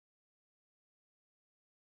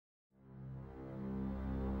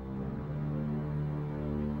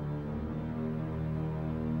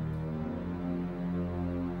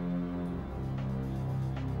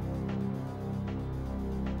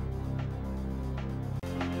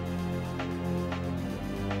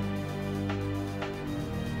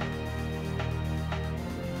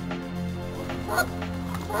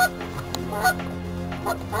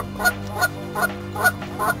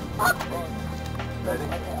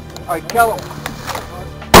Alright, kill him.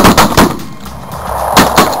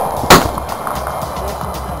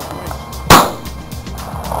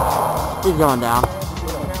 He's going down.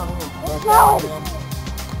 It's snowing!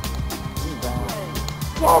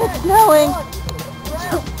 God, it's snowing!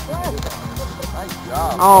 Nice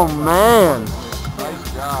job. Oh man! Nice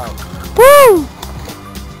job. Woo!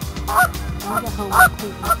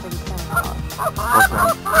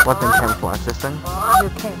 What's in 10 for? Assistant?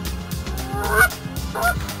 Your king.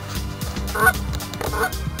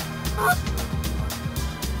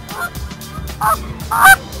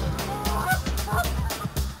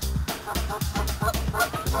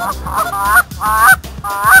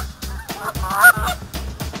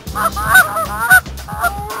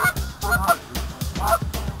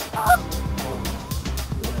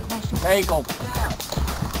 Take him.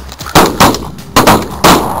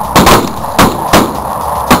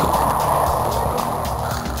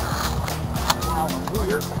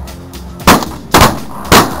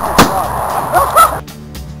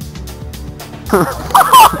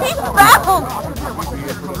 He fell!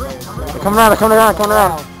 Coming around, coming around, coming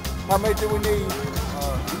around. How many do we need?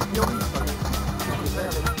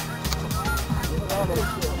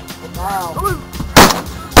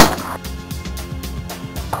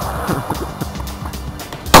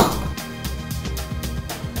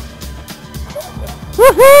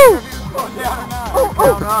 Woohoo!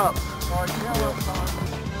 Count up.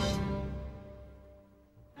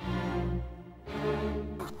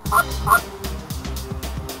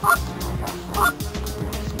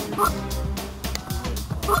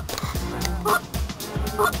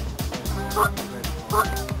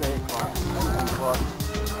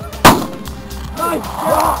 Nice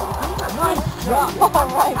job! Nice job!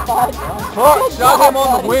 Alright, bud. Shot him on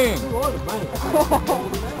the wing!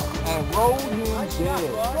 And roll him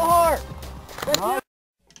dead.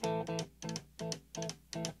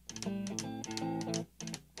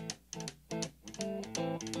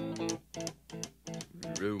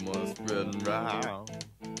 Rumors spreading round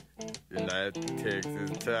in that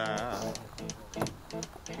Texas town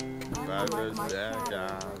about the shack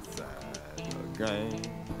outside the game.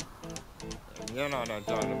 You know what I'm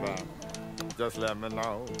talking about. Just let me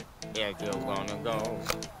know if you're gonna go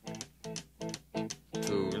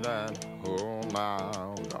to that whole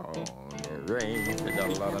mile on the range. They got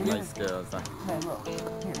a lot of nice girls. Hey, look. Here.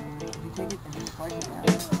 You take it and just slice it down.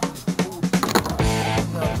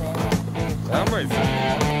 I'm racing.